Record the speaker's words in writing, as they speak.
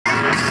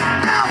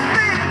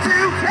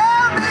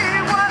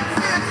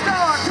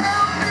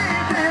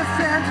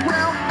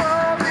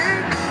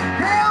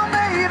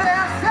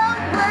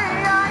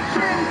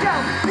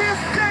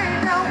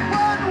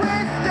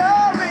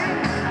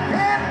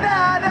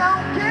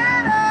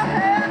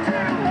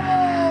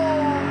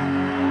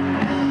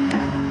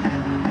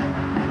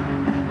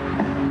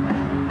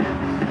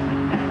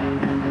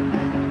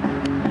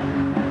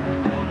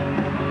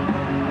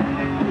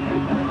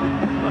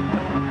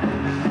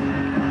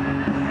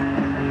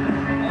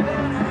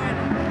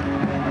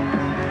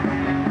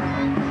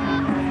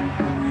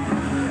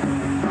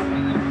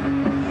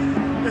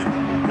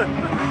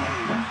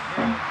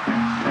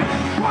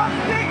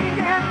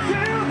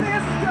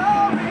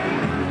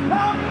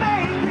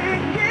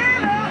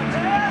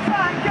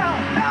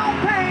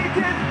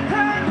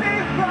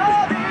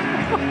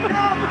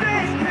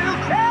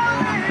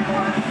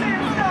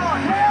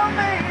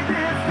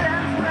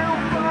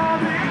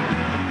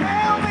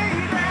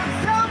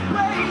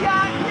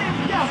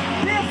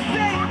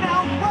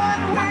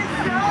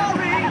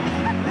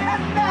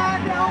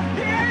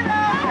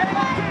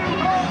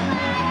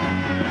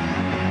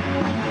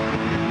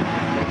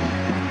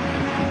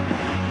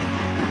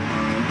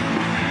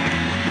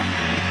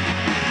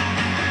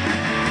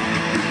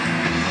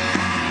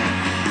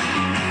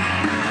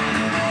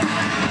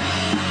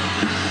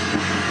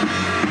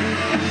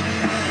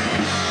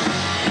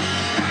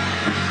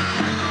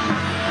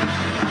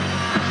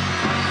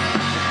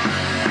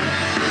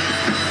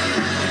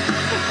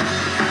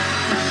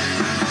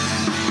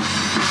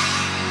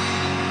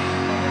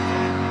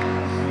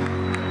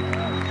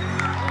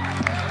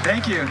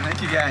Thank you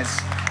guys.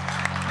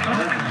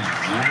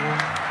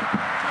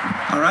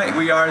 All right,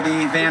 we are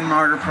the Van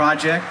Martyr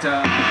Project.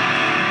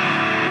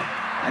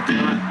 I do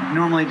not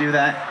normally do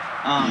that.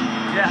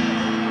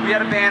 Yeah, we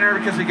had a banner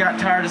because we got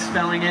tired of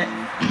spelling it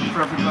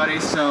for everybody,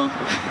 so.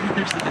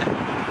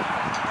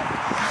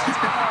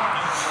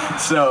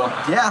 So,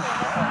 yeah.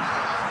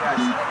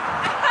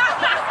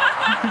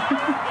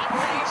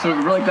 So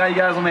we're really glad you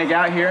guys will make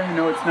out here. I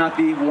know it's not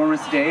the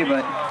warmest day,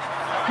 but,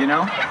 you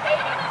know,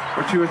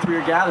 where 2 or 3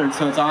 are gathered,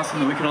 so it's awesome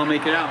that we can all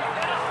make it out.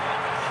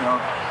 So. All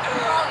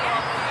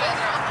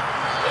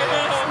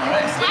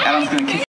right, Adam's gonna keep